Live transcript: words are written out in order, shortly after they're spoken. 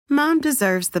Mom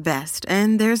deserves the best,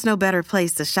 and there's no better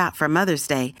place to shop for Mother's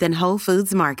Day than Whole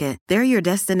Foods Market. They're your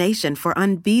destination for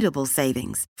unbeatable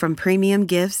savings, from premium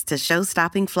gifts to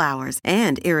show-stopping flowers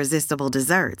and irresistible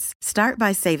desserts. Start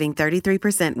by saving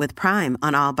 33% with Prime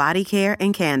on all body care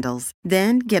and candles.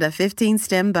 Then get a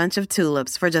 15-stem bunch of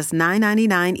tulips for just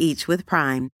 $9.99 each with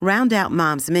Prime. Round out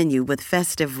Mom's menu with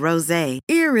festive rosé,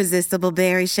 irresistible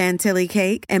berry chantilly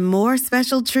cake, and more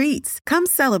special treats. Come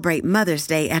celebrate Mother's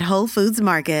Day at Whole Foods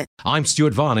Market. I'm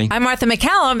Stuart Varney. I'm Martha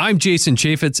McCallum. I'm Jason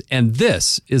Chaffetz, and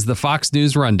this is the Fox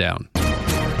News Rundown.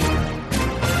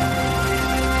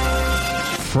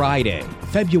 Friday,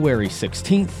 February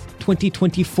 16th,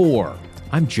 2024.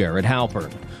 I'm Jared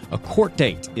Halpern. A court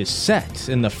date is set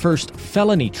in the first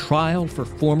felony trial for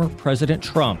former President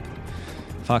Trump.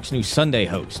 Fox News Sunday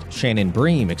host Shannon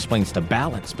Bream explains the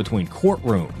balance between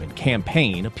courtroom and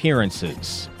campaign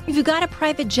appearances. If you've got a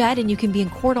private jet and you can be in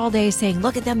court all day saying,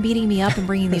 look at them beating me up and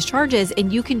bringing these charges,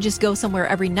 and you can just go somewhere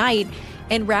every night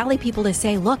and rally people to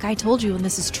say, look, I told you, and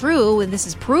this is true, and this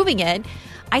is proving it,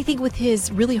 I think with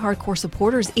his really hardcore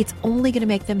supporters, it's only going to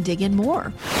make them dig in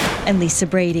more. And Lisa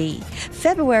Brady.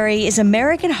 February is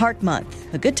American Heart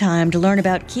Month, a good time to learn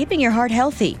about keeping your heart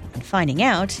healthy and finding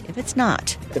out if it's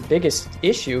not. The biggest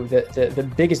issue, the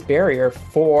biggest barrier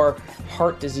for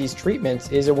heart disease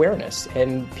treatments is awareness,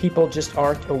 and people just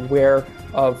aren't aware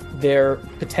of their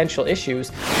potential issues.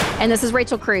 And this is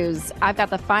Rachel Cruz. I've got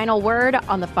the final word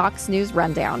on the Fox News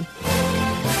Rundown.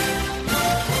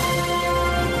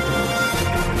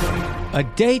 A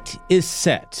date is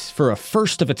set for a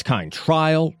first-of-its-kind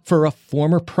trial for a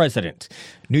former president.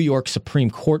 New York Supreme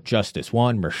Court Justice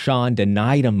Juan Merchan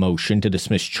denied a motion to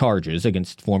dismiss charges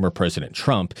against former President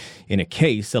Trump in a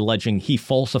case alleging he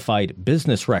falsified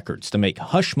business records to make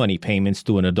hush money payments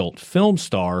to an adult film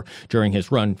star during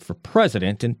his run for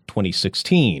president in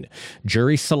 2016.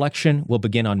 Jury selection will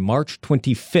begin on March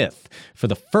 25th for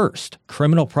the first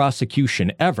criminal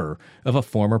prosecution ever of a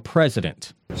former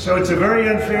president. So it's a very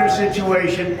unfair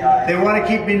situation. They want to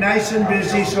keep me nice and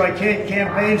busy so I can't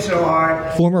campaign so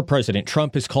hard. Former President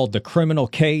Trump has called the criminal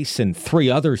case and 3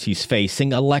 others he's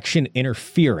facing election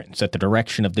interference at the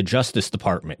direction of the Justice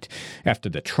Department. After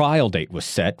the trial date was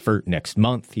set for next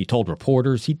month, he told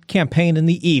reporters he'd campaign in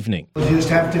the evening. We'll just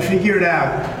have to figure it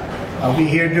out. I'll be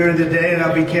here during the day and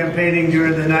I'll be campaigning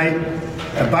during the night.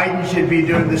 Biden should be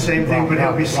doing the same thing, but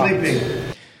he'll be sleeping.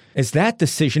 As that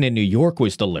decision in New York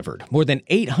was delivered, more than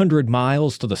 800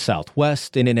 miles to the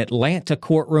southwest, in an Atlanta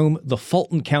courtroom, the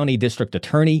Fulton County District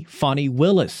Attorney, Fani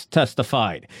Willis,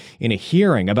 testified in a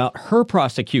hearing about her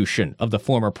prosecution of the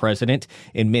former president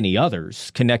and many others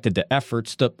connected to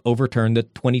efforts to overturn the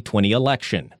 2020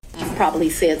 election. I've probably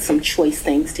said some choice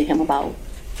things to him about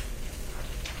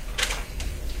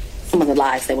some of the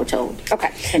lies they were told.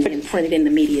 Okay. And been printed in the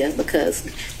media because,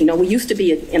 we used to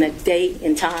be in a day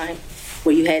and time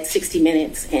where you had 60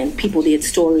 Minutes and people did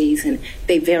stories and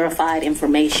they verified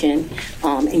information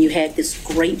and you had this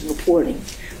great reporting.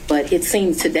 But it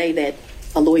seems today that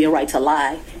a lawyer writes a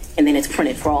lie and then it's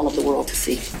printed for all of the world to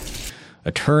see.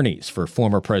 Attorneys for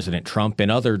former President Trump and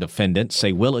other defendants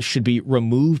say Willis should be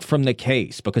removed from the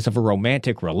case because of a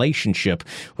romantic relationship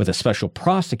with a special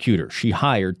prosecutor she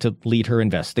hired to lead her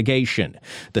investigation.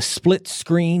 The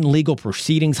split-screen legal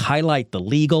proceedings highlight the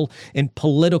legal and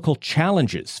political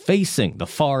challenges facing the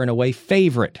far and away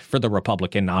favorite for the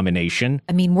Republican nomination.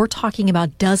 I mean, we're talking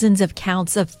about dozens of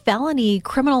counts of felony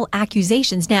criminal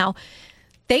accusations. Now,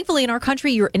 thankfully, in our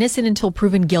country, you're innocent until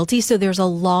proven guilty, so there's a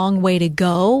long way to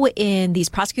go in these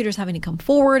prosecutors having to come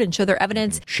forward and show their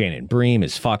evidence. Shannon Bream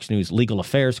is Fox News legal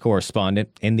affairs correspondent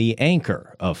and the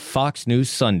anchor of Fox News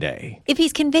Sunday. If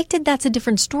he's convicted, that's a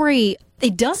different story.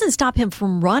 It doesn't stop him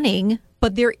from running,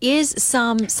 but there is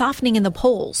some softening in the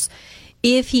polls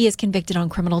if he is convicted on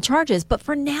criminal charges. But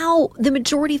for now, the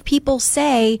majority of people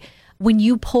say when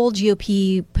you poll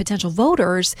GOP potential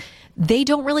voters, they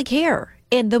don't really care.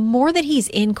 And the more that he's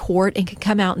in court and can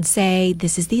come out and say,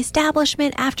 this is the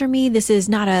establishment after me, this is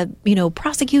not a,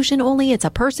 prosecution only, it's a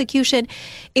persecution.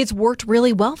 It's worked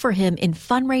really well for him in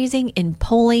fundraising, in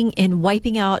polling, in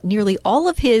wiping out nearly all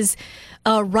of his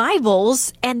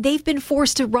rivals. And they've been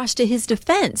forced to rush to his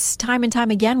defense time and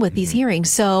time again with these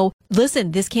hearings. So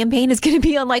listen, this campaign is going to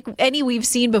be unlike any we've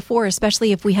seen before,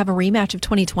 especially if we have a rematch of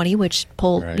 2020, which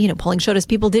polling showed us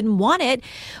people didn't want it.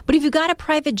 But if you've got a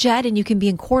private jet and you can be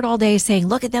in court all day saying,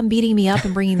 look at them beating me up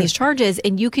and bringing these charges,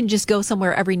 and you can just go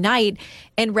somewhere every night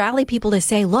and rally people to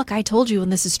say, look, I told you,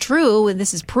 and this is true, and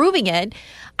this is proving it,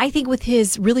 I think with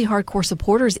his really hardcore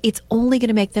supporters, it's only going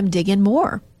to make them dig in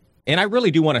more. And I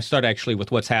really do want to start actually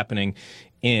with what's happening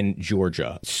in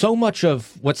Georgia. So much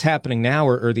of what's happening now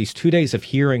are these 2 days of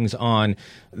hearings on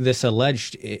this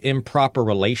alleged improper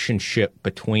relationship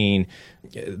between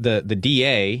the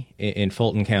DA in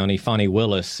Fulton County, Fani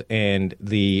Willis, and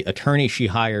the attorney she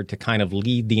hired to kind of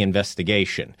lead the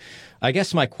investigation. I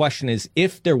guess my question is,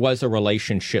 if there was a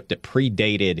relationship that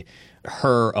predated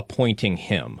her appointing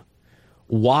him,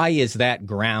 why is that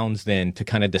grounds then to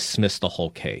kind of dismiss the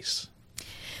whole case?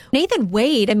 Nathan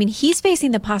Wade, I mean, he's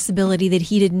facing the possibility that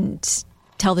he didn't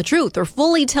tell the truth or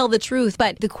fully tell the truth.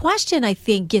 But the question, I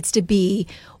think, gets to be,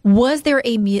 was there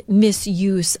a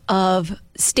misuse of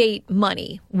state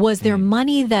money? Was there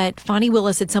money that Fani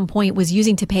Willis at some point was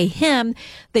using to pay him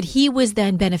that he was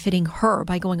then benefiting her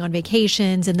by going on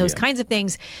vacations and those kinds of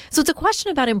things? So it's a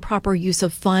question about improper use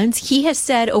of funds. He has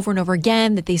said over and over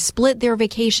again that they split their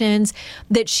vacations,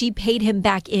 that she paid him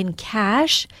back in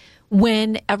cash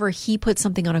whenever he put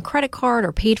something on a credit card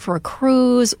or paid for a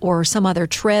cruise or some other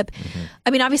trip.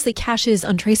 I mean, obviously, cash is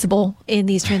untraceable in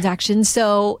these transactions.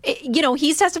 So,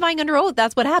 he's testifying under oath.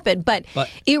 That's what happened. But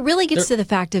it really gets to the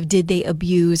fact of, did they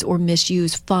abuse or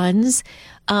misuse funds?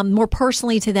 More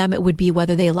personally to them, it would be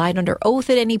whether they lied under oath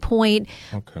at any point.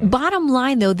 Okay. Bottom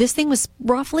line, though, this thing was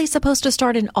roughly supposed to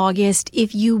start in August.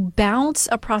 If you bounce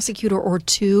a prosecutor or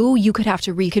two, you could have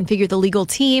to reconfigure the legal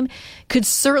team. Could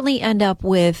certainly end up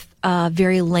with a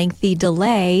very lengthy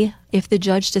delay if the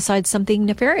judge decides something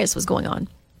nefarious was going on.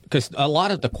 Because a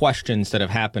lot of the questions that have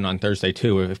happened on Thursday,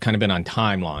 too, have kind of been on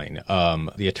timeline.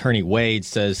 The attorney Wade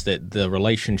says that the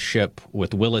relationship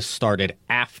with Willis started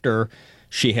after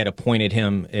she had appointed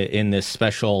him in this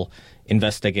special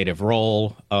investigative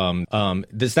role.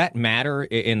 Does that matter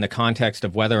in the context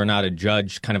of whether or not a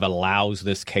judge kind of allows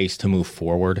this case to move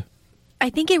forward? I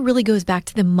think it really goes back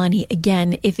to the money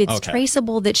again. If it's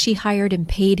traceable that she hired and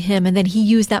paid him and then he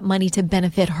used that money to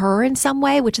benefit her in some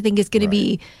way, which I think is going to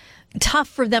be tough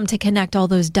for them to connect all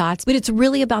those dots, but it's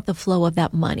really about the flow of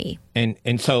that money.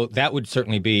 And so that would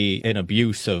certainly be an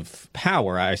abuse of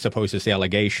power, I suppose, is the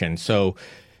allegation. So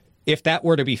if that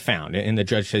were to be found and the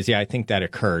judge says, I think that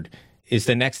occurred, is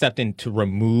the next step then to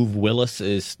remove Willis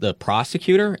as the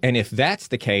prosecutor? And if that's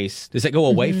the case, does it go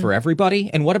away for everybody?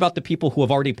 And what about the people who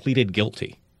have already pleaded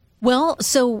guilty? Well,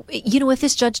 so, if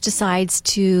this judge decides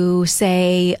to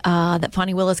say that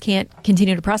Fani Willis can't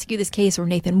continue to prosecute this case or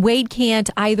Nathan Wade can't,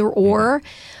 either or,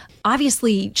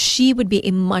 obviously she would be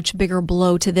a much bigger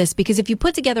blow to this, because if you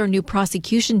put together a new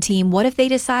prosecution team, what if they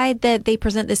decide that they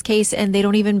present this case and they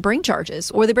don't even bring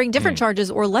charges, or they bring different charges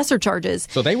or lesser charges?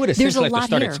 So they would essentially have to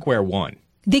start at square one.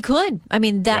 They could. I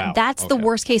mean, that's the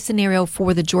worst case scenario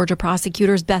for the Georgia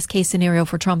prosecutors, best case scenario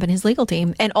for Trump and his legal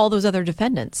team and all those other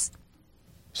defendants.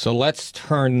 So let's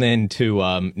turn then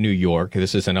to New York.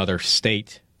 This is another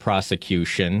state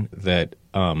prosecution that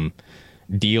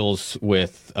deals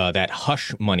with that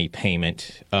hush money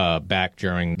payment back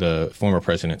during the former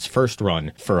president's first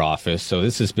run for office. So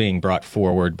this is being brought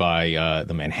forward by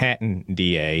the Manhattan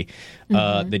DA.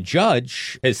 The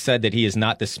judge has said that he is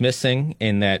not dismissing,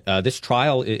 and that this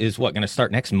trial is going to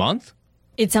start next month?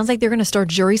 It sounds like they're going to start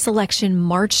jury selection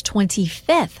March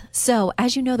 25th. So,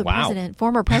 as you know, the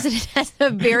former president, has a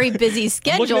very busy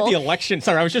schedule. I'm looking at the election.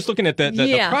 Sorry, I was just looking at the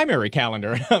primary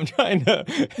calendar. I'm trying to.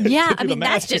 Yeah, I mean,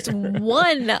 that's just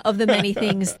one of the many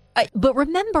things. But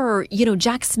remember,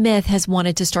 Jack Smith has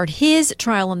wanted to start his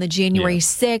trial on the January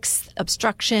 6th,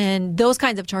 obstruction, those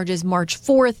kinds of charges, March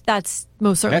 4th. That's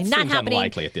most certainly not happening. Seems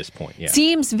unlikely at this point. Yeah.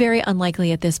 Seems very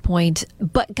unlikely at this point.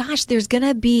 But gosh, there's going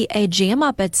to be a jam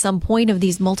up at some point of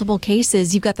these multiple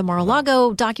cases. You've got the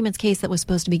Mar-a-Lago documents case that was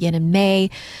supposed to begin in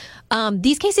May.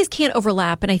 These cases can't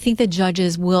overlap, and I think the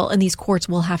judges will, and these courts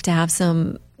will have to have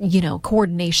some,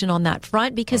 coordination on that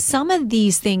front, because some of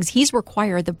these things he's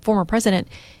required, the former president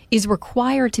is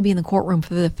required to be in the courtroom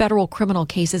for the federal criminal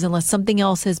cases unless something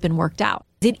else has been worked out.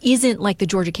 It isn't like the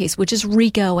Georgia case, which is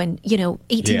RICO and,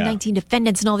 19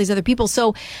 defendants and all these other people.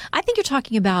 So I think you're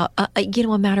talking about,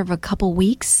 a matter of a couple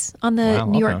weeks on the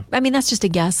New York. I mean, that's just a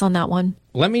guess on that one.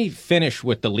 Let me finish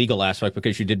with the legal aspect,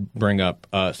 because you did bring up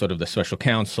sort of the special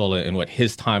counsel and what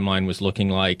his timeline was looking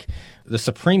like. The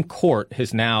Supreme Court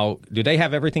has now, do they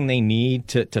have everything they need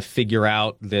to figure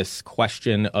out this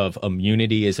question of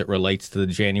immunity as it relates to the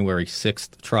January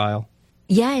 6th trial?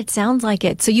 Yeah, it sounds like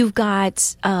it. So you've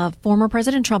got former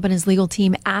President Trump and his legal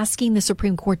team asking the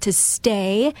Supreme Court to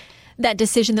stay that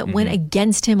decision that went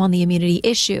against him on the immunity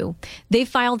issue. They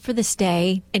filed for the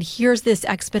stay, and here's this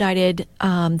expedited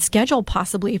schedule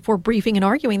possibly for briefing and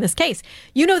arguing this case.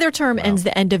 Their term ends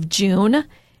the end of June,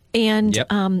 and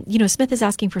Smith is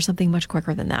asking for something much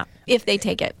quicker than that if they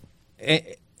take it.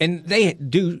 And they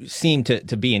do seem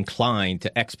to be inclined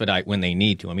to expedite when they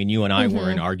need to. I mean, you and I were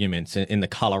in arguments in the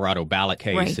Colorado ballot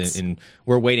case, and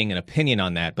we're waiting an opinion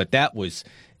on that. But that was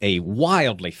a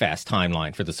wildly fast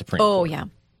timeline for the Supreme Court. Oh, yeah.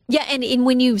 Yeah, and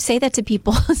when you say that to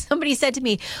people, somebody said to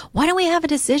me, why don't we have a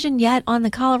decision yet on the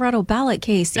Colorado ballot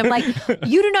case? I'm like,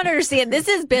 you do not understand. This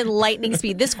has been lightning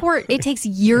speed. This court, it takes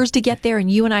years to get there, and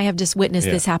you and I have just witnessed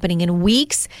this happening in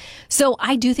weeks. So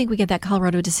I do think we get that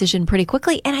Colorado decision pretty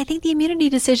quickly, and I think the immunity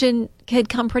decision could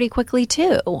come pretty quickly,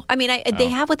 too. I mean, they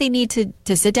have what they need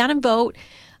to sit down and vote.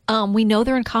 We know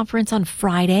they're in conference on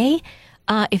Friday.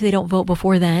 If they don't vote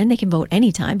before then, they can vote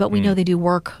anytime. But we know they do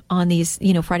work on these,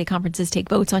 Friday conferences, take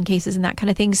votes on cases and that kind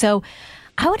of thing. So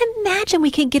I would imagine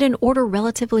we can get an order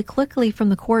relatively quickly from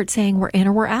the court saying we're in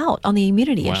or we're out on the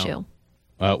immunity issue.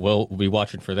 We'll be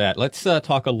watching for that. Let's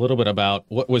talk a little bit about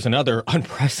what was another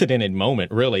unprecedented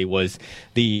moment, really, was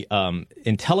the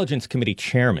Intelligence Committee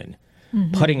chairman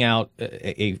putting out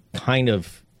a kind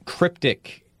of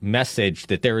cryptic message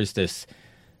that there is this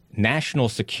national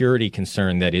security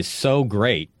concern that is so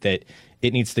great that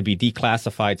it needs to be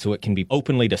declassified so it can be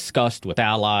openly discussed with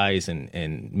allies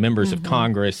and members of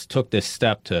Congress. Took this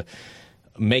step to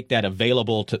make that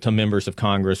available to members of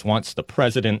Congress, wants the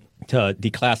president to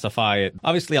declassify it.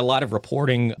 Obviously, a lot of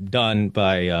reporting done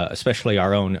by especially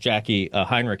our own Jackie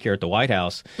Heinrich here at the White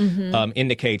House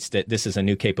indicates that this is a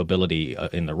new capability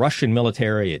in the Russian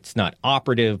military. It's not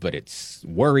operative, but it's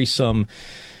worrisome.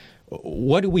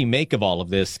 What do we make of all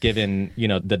of this, given,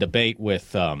 the debate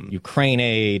with Ukraine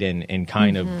aid and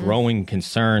kind of growing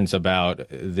concerns about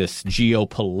this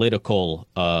geopolitical?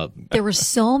 There were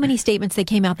so many statements that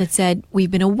came out that said,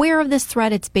 we've been aware of this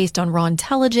threat. It's based on raw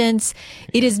intelligence.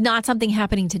 It is not something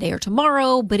happening today or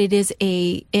tomorrow, but it is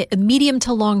a medium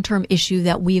to long-term issue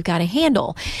that we've got to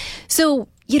handle. So,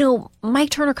 Mike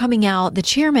Turner coming out, the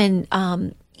chairman,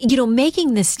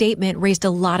 making this statement raised a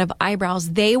lot of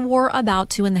eyebrows. They were about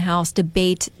to, in the House,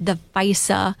 debate the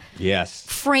FISA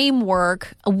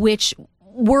framework, which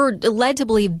were led to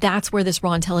believe that's where this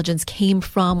raw intelligence came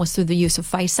from, was through the use of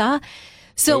FISA.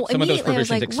 So some of those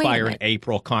provisions expire in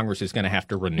April. Congress is going to have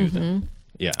to renew them.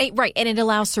 Yeah. Right. And it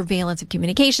allows surveillance of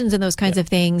communications and those kinds of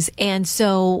things. And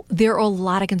so there are a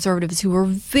lot of conservatives who are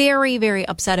very, very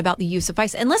upset about the use of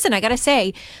FISA. And listen, I got to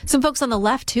say, some folks on the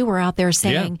left, too, were out there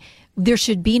saying there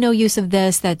should be no use of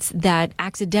this that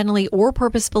accidentally or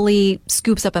purposefully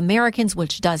scoops up Americans,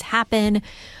 which does happen.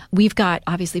 We've got,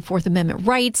 obviously, Fourth Amendment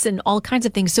rights and all kinds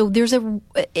of things. So there's an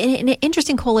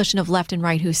interesting coalition of left and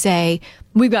right who say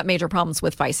we've got major problems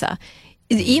with FISA.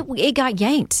 It got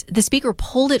yanked. The speaker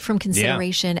pulled it from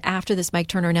consideration after this Mike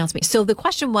Turner announcement. So the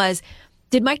question was,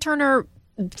 did Mike Turner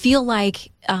feel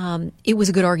like it was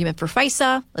a good argument for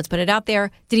FISA? Let's put it out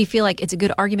there. Did he feel like it's a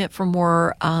good argument for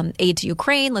more aid to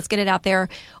Ukraine? Let's get it out there.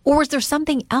 Or was there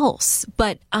something else?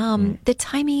 But the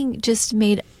timing just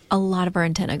made a lot of our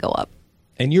antenna go up.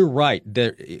 And you're right.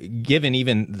 Given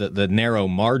even the narrow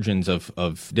margins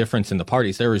of difference in the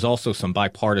parties, there is also some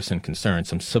bipartisan concerns,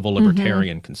 some civil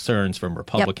libertarian concerns from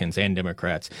Republicans and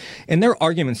Democrats. And there are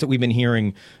arguments that we've been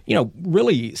hearing,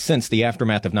 really since the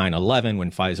aftermath of 9/11, when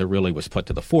FISA really was put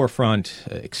to the forefront,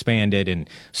 expanded. And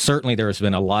certainly there has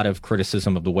been a lot of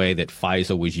criticism of the way that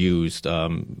FISA was used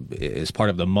as part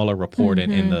of the Mueller report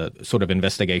and the sort of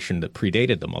investigation that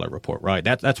predated the Mueller report, right?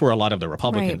 That's where a lot of the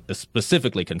Republican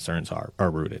specifically concerns are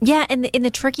rooted. Yeah, and the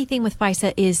tricky thing with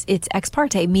FISA is it's ex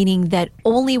parte, meaning that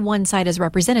only one side is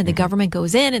represented. The government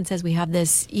goes in and says we have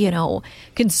this,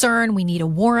 concern, we need a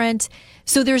warrant.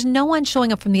 So there's no one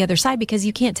showing up from the other side because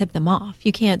you can't tip them off.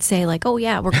 You can't say like, oh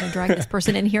yeah, we're going to drag this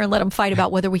person in here and let them fight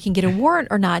about whether we can get a warrant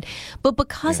or not. But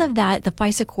because of that, the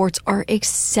FISA courts are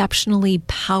exceptionally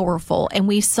powerful. And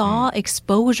we saw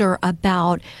exposure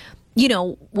about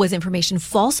was information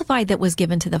falsified that was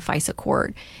given to the FISA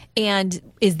court? And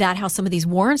is that how some of these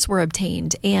warrants were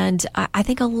obtained? And I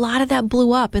think a lot of that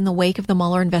blew up in the wake of the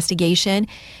Mueller investigation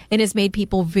and has made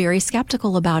people very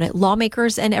skeptical about it,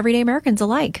 lawmakers and everyday Americans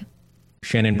alike.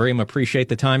 Shannon Bream, appreciate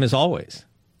the time as always.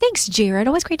 Thanks, Jared.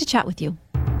 Always great to chat with you.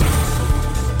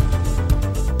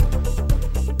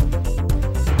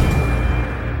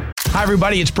 Hi,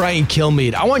 everybody. It's Brian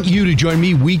Kilmeade. I want you to join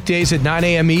me weekdays at 9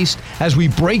 a.m. East as we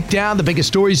break down the biggest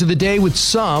stories of the day with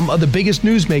some of the biggest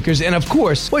newsmakers and, of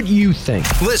course, what you think.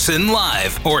 Listen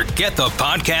live or get the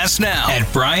podcast now at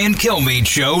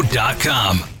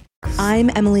BrianKilmeadShow.com. I'm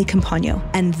Emily Campagno,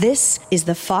 and this is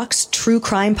the Fox True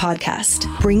Crime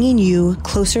Podcast, bringing you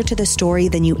closer to the story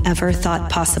than you ever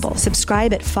thought possible.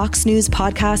 Subscribe at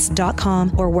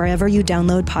foxnewspodcast.com or wherever you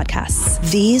download podcasts.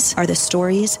 These are the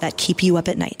stories that keep you up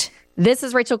at night. This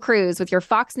is Rachel Cruz with your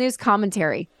Fox News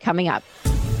commentary coming up.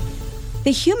 The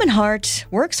human heart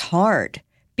works hard,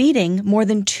 beating more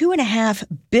than 2.5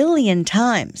 billion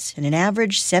times in an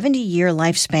average 70-year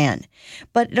lifespan.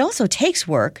 But it also takes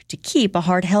work to keep a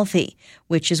heart healthy,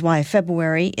 which is why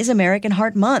February is American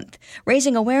Heart Month,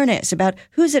 raising awareness about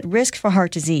who's at risk for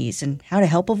heart disease and how to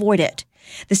help avoid it.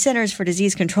 The Centers for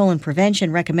Disease Control and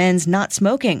Prevention recommends not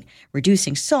smoking,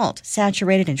 reducing salt,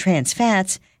 saturated and trans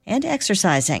fats, and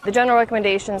exercising. The general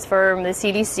recommendations from the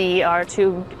CDC are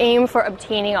to aim for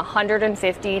obtaining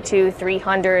 150 to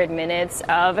 300 minutes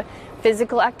of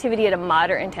physical activity at a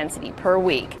moderate intensity per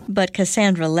week. But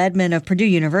Cassandra Ledman of Purdue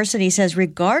University says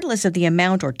regardless of the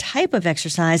amount or type of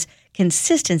exercise,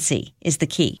 consistency is the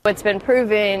key. What's been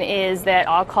proven is that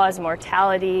all-cause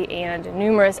mortality and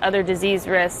numerous other disease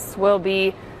risks will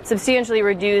be substantially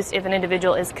reduced if an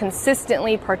individual is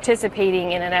consistently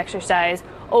participating in an exercise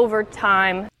over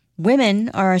time. Women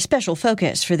are a special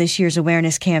focus for this year's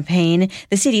awareness campaign.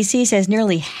 The CDC says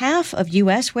nearly half of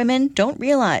U.S. women don't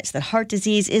realize that heart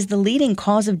disease is the leading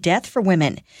cause of death for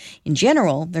women. In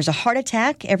general, there's a heart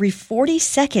attack every 40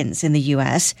 seconds in the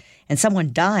U.S., and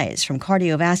someone dies from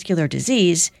cardiovascular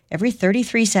disease every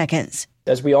 33 seconds.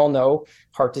 As we all know,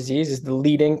 heart disease is the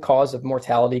leading cause of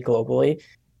mortality globally.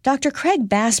 Dr. Craig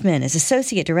Bassman is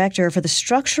Associate Director for the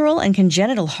Structural and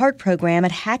Congenital Heart Program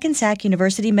at Hackensack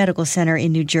University Medical Center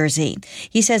in New Jersey.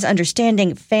 He says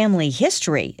understanding family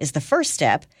history is the first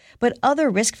step, but other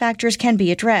risk factors can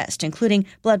be addressed, including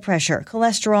blood pressure,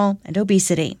 cholesterol, and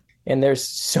obesity. And there's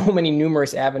so many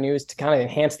numerous avenues to kind of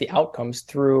enhance the outcomes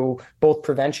through both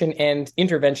prevention and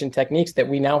intervention techniques that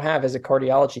we now have as a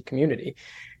cardiology community.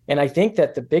 And I think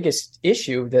that the biggest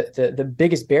issue, the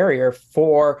biggest barrier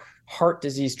for heart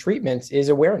disease treatments is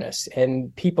awareness,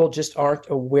 and people just aren't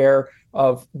aware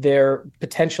of their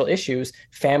potential issues,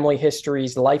 family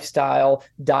histories, lifestyle,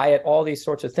 diet, all these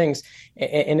sorts of things.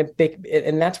 And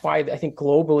that's why I think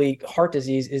globally heart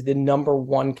disease is the number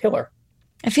one killer.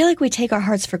 I feel like we take our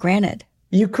hearts for granted.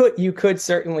 You could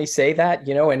certainly say that,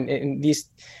 and these,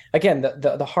 again,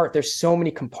 the heart, there's so many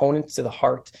components to the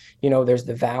heart. There's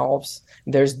the valves,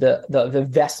 there's the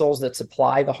vessels that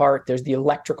supply the heart, there's the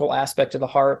electrical aspect of the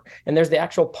heart, and there's the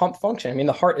actual pump function. I mean,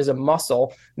 the heart is a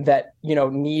muscle that,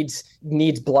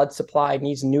 needs blood supply,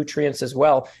 needs nutrients as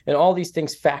well. And all these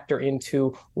things factor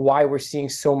into why we're seeing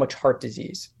so much heart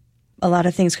disease. A lot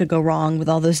of things could go wrong with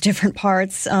all those different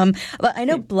parts. But I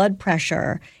know blood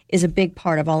pressure is a big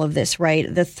part of all of this, right?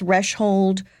 The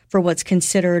threshold for what's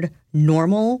considered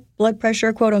normal blood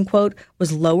pressure, quote unquote,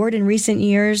 was lowered in recent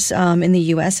years, in the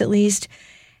U.S. at least.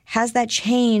 Has that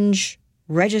change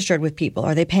registered with people?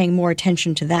 Are they paying more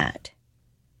attention to that?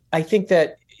 I think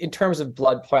that in terms of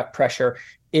blood pressure,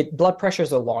 blood pressure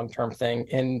is a long-term thing,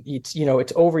 and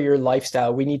it's over your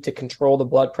lifestyle. We need to control the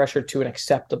blood pressure to an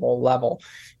acceptable level.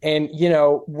 And,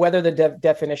 whether the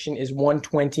definition is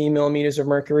 120 millimeters of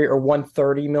mercury or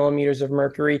 130 millimeters of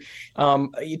mercury,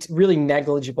 it's really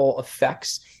negligible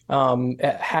effects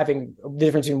having the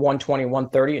difference in 120 and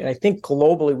 130. And I think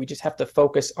globally, we just have to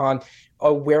focus on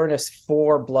awareness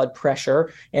for blood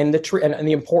pressure and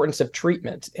the importance of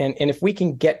treatment. And if we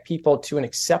can get people to an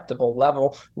acceptable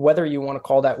level, whether you want to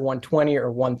call that 120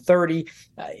 or 130,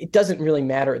 it doesn't really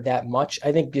matter that much.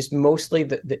 I think just mostly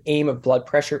the aim of blood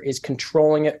pressure is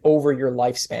controlling it over your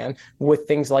lifespan with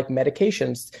things like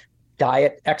medications,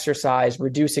 diet, exercise,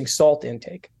 reducing salt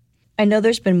intake. I know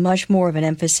there's been much more of an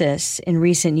emphasis in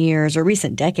recent years, or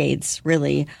recent decades,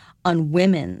 really, on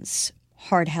women's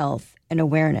heart health and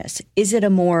awareness. Is it a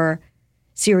more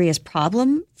serious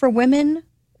problem for women,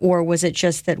 or was it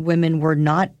just that women were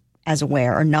not as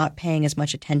aware or not paying as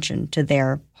much attention to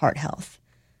their heart health?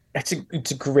 It's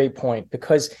a great point,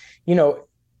 because,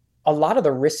 a lot of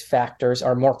the risk factors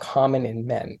are more common in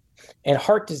men, and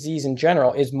heart disease in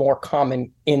general is more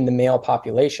common in the male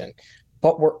population,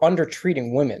 but we're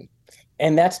undertreating women.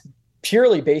 And that's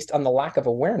purely based on the lack of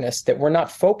awareness that we're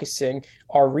not focusing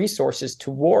our resources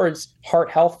towards heart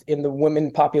health in the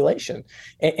women population.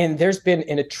 And there's been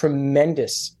a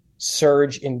tremendous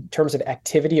surge in terms of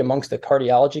activity amongst the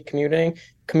cardiology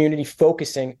community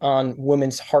focusing on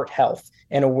women's heart health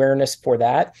and awareness for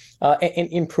that. And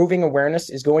improving awareness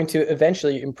is going to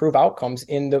eventually improve outcomes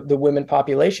in the women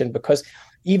population, because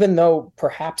even though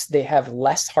perhaps they have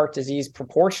less heart disease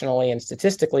proportionally and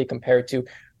statistically compared to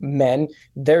men,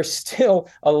 there's still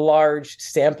a large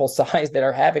sample size that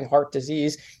are having heart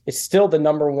disease. It's still the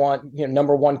number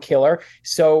one killer.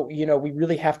 So, we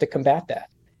really have to combat that.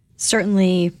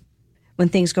 Certainly, when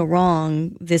things go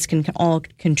wrong, this can all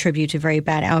contribute to very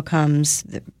bad outcomes,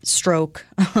 stroke,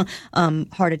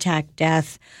 heart attack,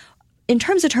 death. In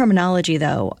terms of terminology,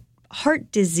 though,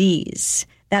 heart disease,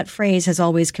 that phrase has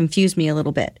always confused me a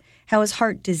little bit. how is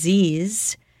heart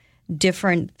disease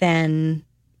different than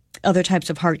other types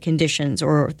of heart conditions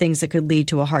or things that could lead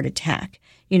to a heart attack?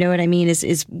 You know what I mean?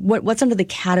 What's under the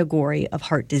category of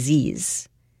heart disease?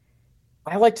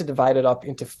 I like to divide it up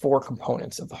into 4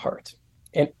 components of the heart,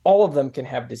 and all of them can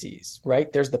have disease,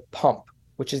 right? There's the pump,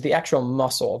 which is the actual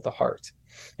muscle of the heart.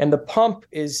 And the pump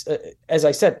is, as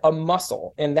I said, a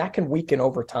muscle, and that can weaken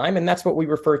over time. And that's what we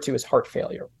refer to as heart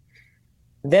failure.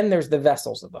 Then there's the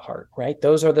vessels of the heart, right?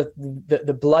 Those are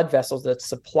the blood vessels that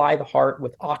supply the heart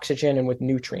with oxygen and with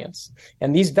nutrients.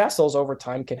 And these vessels over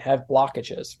time can have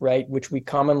blockages, right? Which we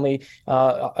commonly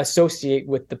associate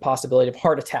with the possibility of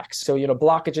heart attacks. So,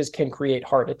 blockages can create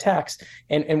heart attacks.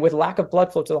 And with lack of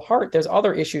blood flow to the heart, there's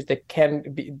other issues that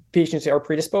patients are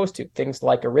predisposed to, things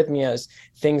like arrhythmias,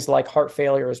 things like heart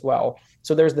failure as well.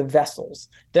 So there's the vessels.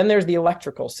 Then there's the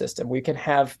electrical system. We can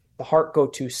have the heart go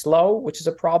too slow, which is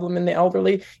a problem in the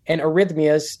elderly, and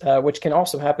arrhythmias, which can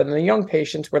also happen in the young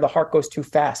patients where the heart goes too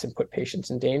fast and put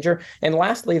patients in danger. And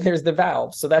lastly, there's the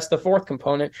valves. So that's the 4th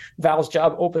component. Valve's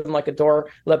job: open like a door,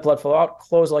 let blood flow out,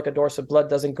 close like a door so blood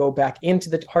doesn't go back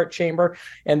into the heart chamber.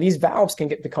 And these valves can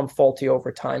become faulty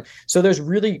over time. So there's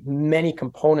really many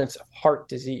components of heart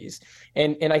disease.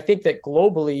 And I think that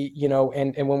globally,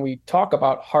 and when we talk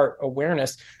about heart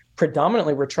awareness,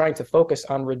 predominantly we're trying to focus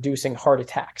on reducing heart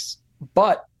attacks.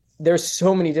 But there's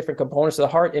so many different components of the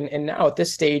heart. And now at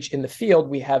this stage in the field,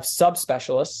 we have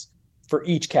subspecialists for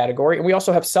each category. And we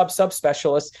also have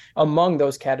subspecialists among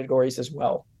those categories as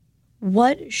well.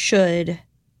 What should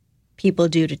people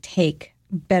do to take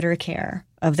better care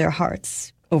of their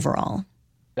hearts overall?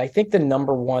 I think the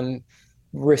number one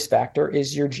risk factor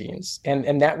is your genes,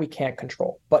 and that we can't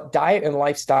control. But diet and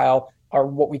lifestyle are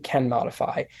what we can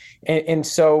modify. And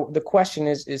so the question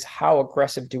is how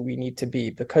aggressive do we need to be?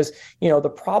 Because, the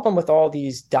problem with all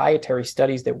these dietary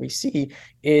studies that we see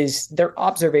is they're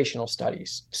observational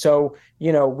studies. So,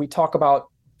 we talk about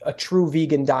a true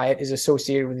vegan diet is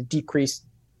associated with decreased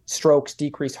strokes,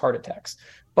 decreased heart attacks.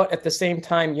 But at the same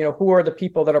time, who are the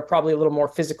people that are probably a little more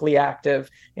physically active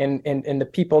and the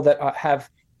people that have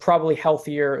probably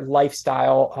healthier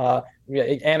lifestyle?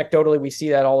 Anecdotally, we see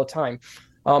that all the time.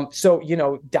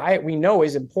 So, diet we know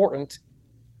is important,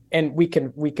 and we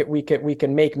can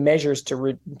make measures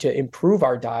to improve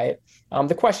our diet.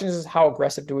 The question is how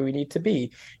aggressive do we need to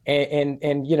be? And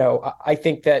I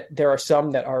think that there are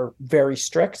some that are very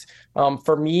strict.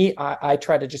 For me, I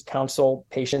try to just counsel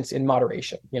patients in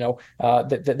moderation.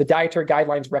 The dietary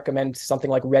guidelines recommend something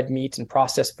like red meats and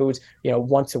processed foods,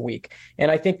 once a week.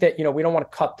 And I think that, we don't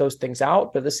want to cut those things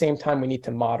out, but at the same time, we need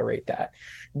to moderate that.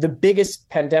 The biggest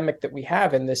pandemic that we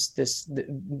have in this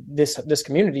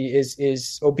community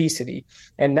is obesity,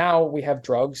 and now we have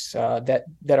drugs that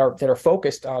are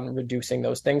focused on reducing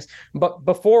those things. But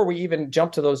before we even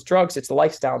jump to those drugs, it's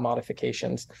lifestyle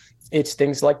modifications. It's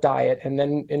things like diet, and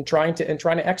then trying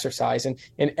to exercise. And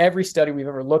in every study we've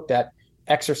ever looked at,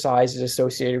 exercise is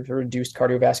associated with reduced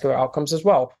cardiovascular outcomes as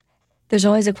well. There's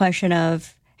always a question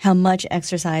of how much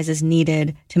exercise is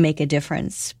needed to make a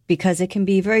difference, because it can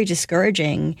be very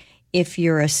discouraging if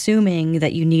you're assuming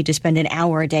that you need to spend an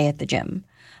hour a day at the gym.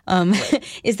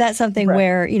 Right. Is that something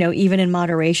where, even in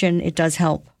moderation, it does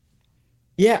help?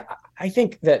 Yeah, I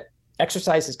think that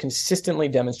exercise has consistently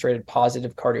demonstrated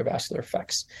positive cardiovascular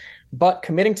effects. But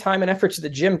committing time and effort to the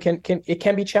gym can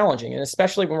be challenging, and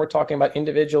especially when we're talking about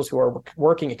individuals who are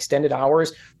working extended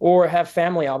hours or have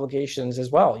family obligations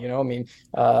as well.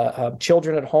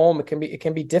 Children at home, it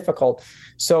can be difficult.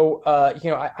 So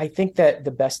I think that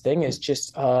the best thing is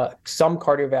just some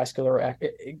cardiovascular,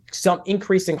 some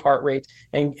increasing heart rate,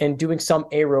 and doing some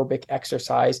aerobic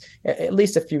exercise at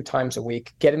least a few times a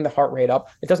week, getting the heart rate up.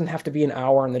 It doesn't have to be an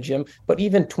hour in the gym, but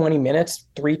even 20 minutes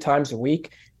 3 times a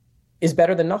week is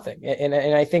better than nothing. And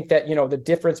I think that, the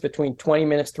difference between 20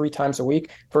 minutes 3 times a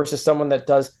week versus someone that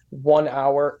does 1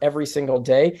 hour every single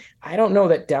day, I don't know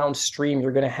that downstream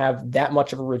you're going to have that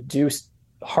much of a reduced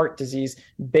heart disease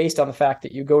based on the fact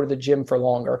that you go to the gym for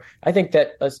longer. I think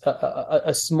that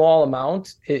a small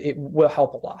amount, it will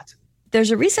help a lot. There's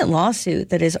a recent lawsuit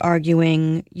that is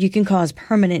arguing you can cause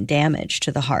permanent damage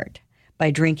to the heart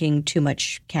by drinking too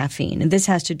much caffeine. And this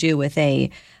has to do with a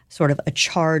sort of a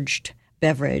charged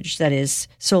beverage that is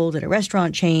sold at a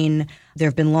restaurant chain. There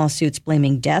have been lawsuits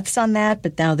blaming deaths on that,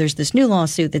 but now there's this new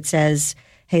lawsuit that says,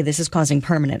 hey, this is causing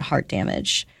permanent heart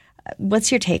damage.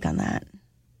 What's your take on that?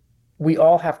 We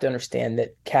all have to understand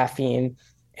that caffeine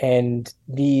and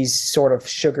these sort of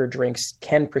sugar drinks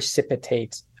can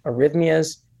precipitate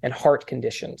arrhythmias and heart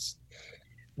conditions.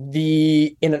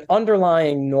 In an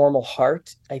underlying normal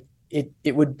heart,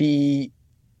 it would be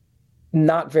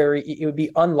it would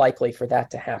be unlikely for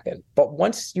that to happen. But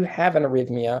once you have an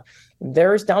arrhythmia,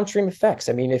 there's downstream effects.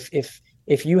 I mean,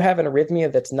 if you have an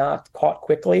arrhythmia that's not caught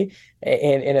quickly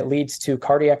and it leads to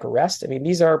cardiac arrest, I mean,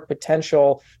 these are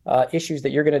potential issues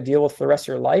that you're going to deal with for the rest of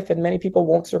your life, and many people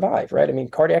won't survive, right? I mean,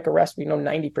 cardiac arrest, we know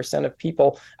 90% of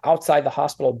people outside the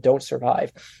hospital don't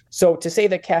survive. So to say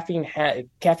that caffeine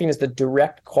is the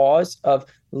direct cause of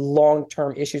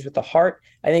long-term issues with the heart,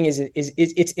 I think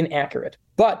it's inaccurate.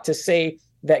 But to say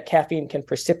that caffeine can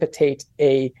precipitate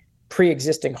a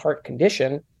pre-existing heart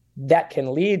condition that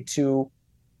can lead to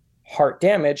heart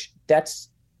damage, that's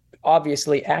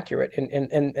obviously accurate.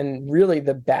 And really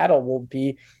the battle will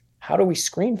be, how do we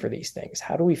screen for these things?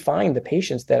 How do we find the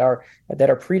patients that are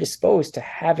predisposed to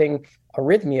having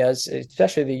arrhythmias,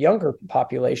 especially the younger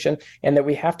population, and that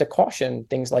we have to caution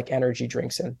things like energy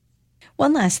drinks in?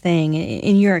 One last thing,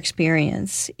 in your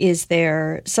experience, is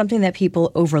there something that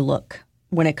people overlook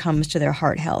when it comes to their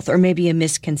heart health, or maybe a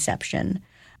misconception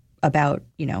about,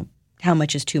 how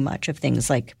much is too much of things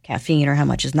like caffeine, or how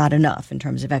much is not enough in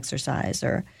terms of exercise,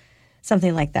 or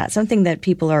something like that, something that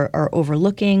people are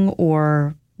overlooking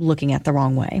or looking at the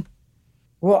wrong way?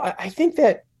 Well, I think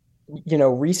that,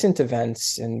 recent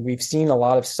events, and we've seen a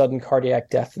lot of sudden cardiac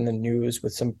death in the news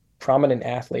with some prominent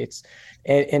athletes,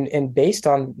 and based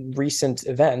on recent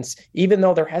events, even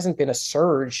though there hasn't been a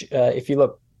surge, if you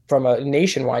look from a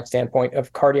nationwide standpoint,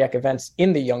 of cardiac events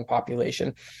in the young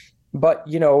population, but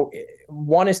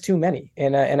one is too many,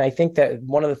 and I think that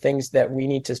one of the things that we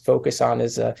need to focus on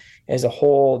as a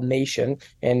whole nation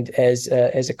and as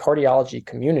a cardiology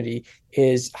community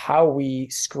is how we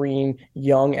screen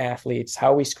young athletes,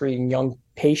 how we screen young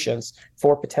patients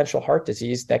for potential heart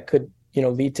disease that could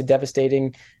lead to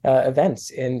devastating events.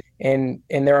 And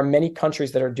there are many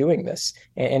countries that are doing this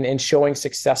and showing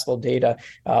successful data.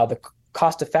 The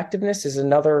cost effectiveness is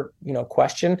another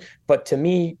question, but to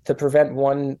me, to prevent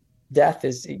one death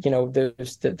is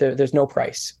there's no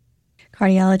price.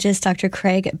 Cardiologist Dr.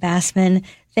 Craig Bassman,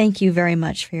 thank you very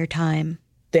much for your time.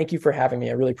 Thank you for having me.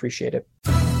 I really appreciate it.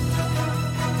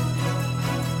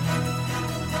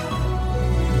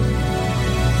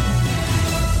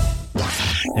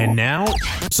 And now,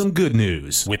 some good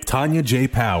news with Tanya J.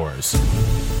 Powers.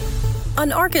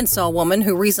 An Arkansas woman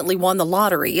who recently won the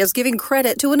lottery is giving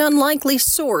credit to an unlikely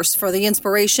source for the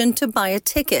inspiration to buy a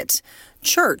ticket: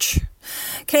 church.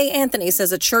 Kay Anthony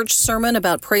says a church sermon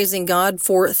about praising God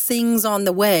for things on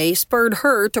the way spurred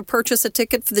her to purchase a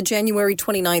ticket for the January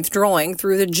 29th drawing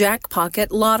through the Jackpocket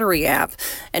lottery app,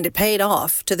 and it paid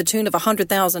off to the tune of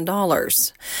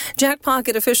 $100,000.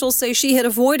 Jackpocket officials say she had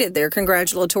avoided their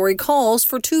congratulatory calls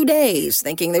for 2 days,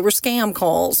 thinking they were scam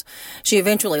calls. She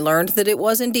eventually learned that it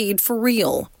was indeed for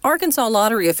real. Arkansas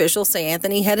lottery officials say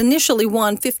Anthony had initially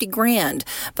won $50,000,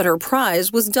 but her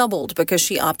prize was doubled because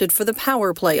she opted for the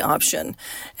power play option.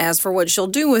 As for what she'll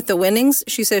do with the winnings,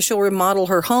 she says she'll remodel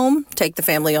her home, take the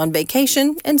family on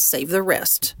vacation, and save the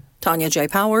rest. Tanya J.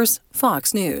 Powers,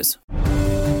 Fox News.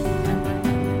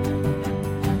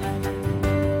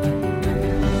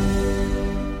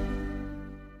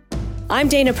 I'm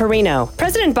Dana Perino.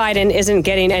 President Biden isn't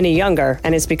getting any younger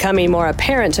and is becoming more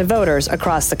apparent to voters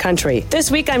across the country. This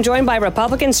week, I'm joined by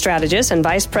Republican strategist and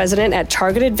Vice President at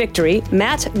Targeted Victory,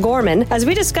 Matt Gorman, as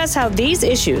we discuss how these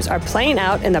issues are playing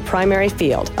out in the primary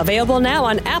field. Available now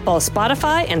on Apple,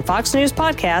 Spotify, and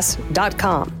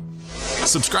FoxNewsPodcasts.com.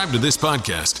 Subscribe to this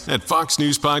podcast at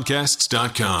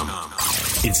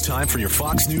FoxNewsPodcasts.com. It's time for your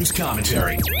Fox News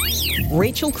commentary.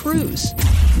 Rachel Cruz.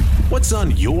 What's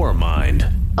on your mind?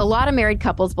 A lot of married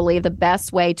couples believe the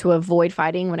best way to avoid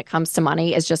fighting when it comes to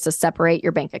money is just to separate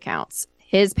your bank accounts.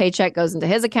 His paycheck goes into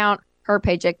his account, her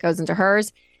paycheck goes into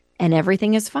hers, and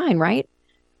everything is fine, right?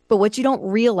 But what you don't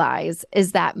realize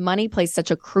is that money plays such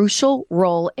a crucial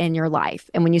role in your life.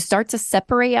 And when you start to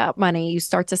separate out money, you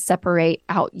start to separate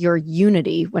out your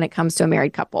unity when it comes to a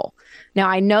married couple. Now,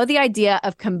 I know the idea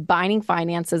of combining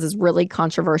finances is really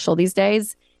controversial these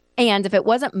days. And if it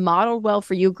wasn't modeled well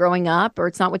for you growing up, or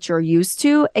it's not what you're used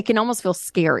to, it can almost feel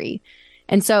scary.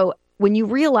 And so when you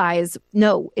realize,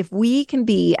 no, if we can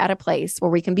be at a place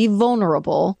where we can be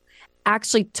vulnerable,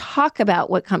 actually talk about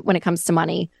when it comes to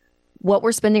money, what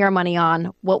we're spending our money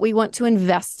on, what we want to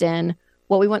invest in,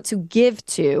 what we want to give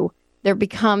to, there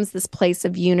becomes this place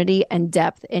of unity and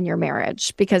depth in your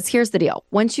marriage. Because here's the deal.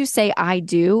 Once you say, I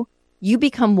do, you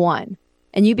become one.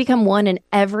 And you become one in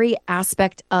every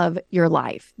aspect of your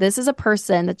life. This is a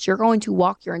person that you're going to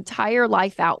walk your entire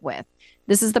life out with.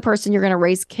 This is the person you're going to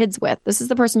raise kids with. This is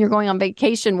the person you're going on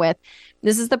vacation with.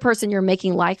 This is the person you're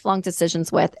making lifelong decisions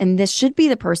with. And this should be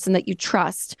the person that you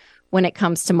trust when it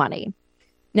comes to money.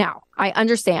 Now, I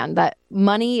understand that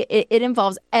money, it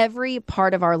involves every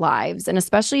part of our lives. And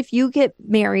especially if you get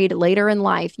married later in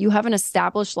life, you have an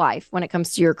established life when it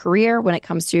comes to your career, when it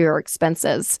comes to your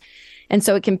expenses. And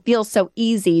so it can feel so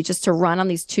easy just to run on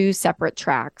these two separate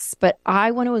tracks. But I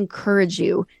want to encourage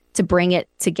you to bring it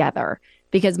together,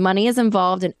 because money is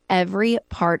involved in every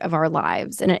part of our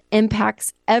lives and it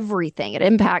impacts everything. It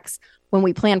impacts when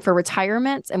we plan for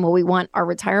retirement and what we want our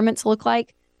retirement to look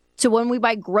like, to when we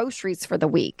buy groceries for the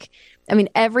week. I mean,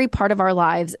 every part of our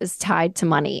lives is tied to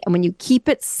money. And when you keep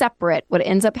it separate, what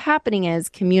ends up happening is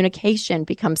communication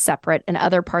becomes separate and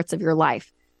other parts of your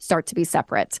life start to be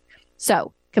separate.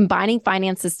 So combining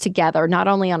finances together, not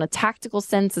only on a tactical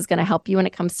sense, is going to help you when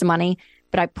it comes to money,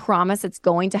 but I promise it's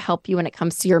going to help you when it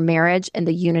comes to your marriage and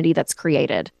the unity that's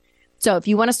created. So if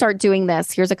you want to start doing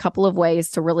this, here's a couple of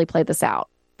ways to really play this out.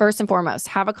 First and foremost,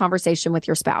 have a conversation with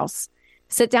your spouse.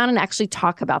 Sit down and actually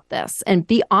talk about this and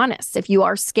be honest. If you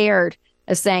are scared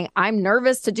of saying, I'm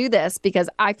nervous to do this because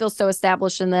I feel so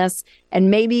established in this,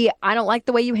 and maybe I don't like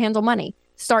the way you handle money,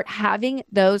 start having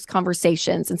those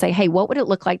conversations and say, hey, what would it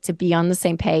look like to be on the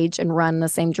same page and run in the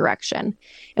same direction?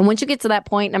 And once you get to that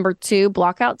point, number 2,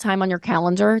 block out time on your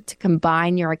calendar to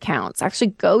combine your accounts. Actually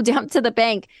go down to the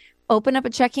bank, open up a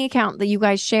checking account that you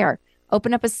guys share,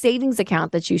 open up a savings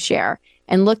account that you share,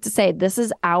 and look to say, this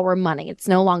is our money. It's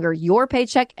no longer your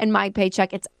paycheck and my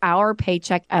paycheck. It's our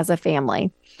paycheck as a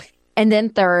family. And then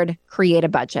third, create a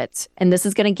budget. And this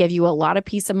is going to give you a lot of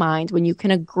peace of mind when you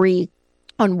can agree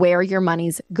on where your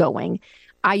money's going.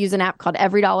 I use an app called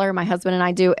Every Dollar, my husband and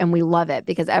I do, and we love it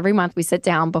because every month we sit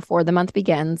down before the month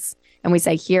begins and we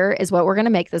say, here is what we're going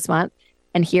to make this month,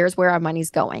 and here's where our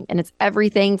money's going. And it's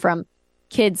everything from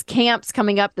kids' camps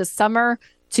coming up this summer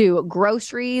to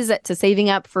groceries to saving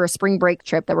up for a spring break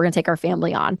trip that we're going to take our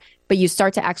family on. But you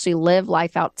start to actually live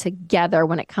life out together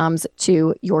when it comes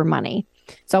to your money.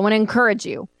 So I want to encourage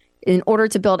you, in order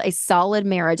to build a solid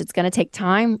marriage, it's going to take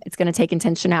time. It's going to take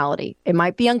intentionality. It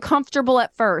might be uncomfortable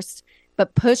at first,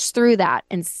 but push through that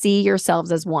and see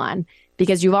yourselves as one,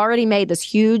 because you've already made this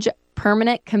huge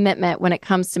permanent commitment when it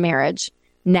comes to marriage.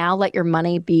 Now let your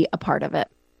money be a part of it.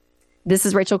 This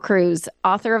is Rachel Cruz,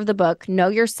 author of the book, Know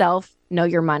Yourself, Know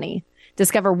Your Money.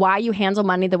 Discover why you handle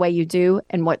money the way you do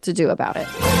and what to do about it.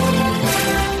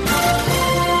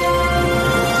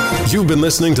 You've been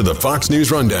listening to the Fox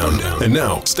News Rundown. And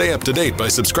now, stay up to date by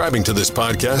subscribing to this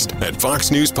podcast at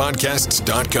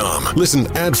foxnewspodcasts.com. Listen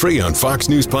ad-free on Fox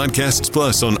News Podcasts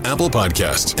Plus on Apple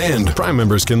Podcasts. And Prime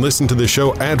members can listen to the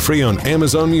show ad-free on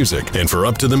Amazon Music. And for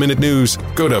up-to-the-minute news,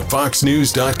 go to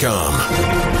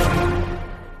foxnews.com.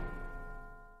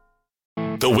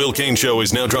 The Will Cain Show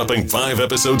is now dropping 5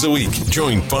 episodes a week.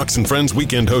 Join Fox and Friends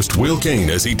weekend host Will Cain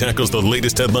as he tackles the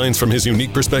latest headlines from his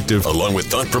unique perspective, along with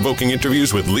thought-provoking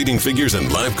interviews with leading figures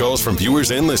and live calls from viewers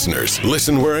and listeners.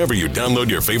 Listen wherever you download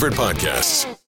your favorite podcasts.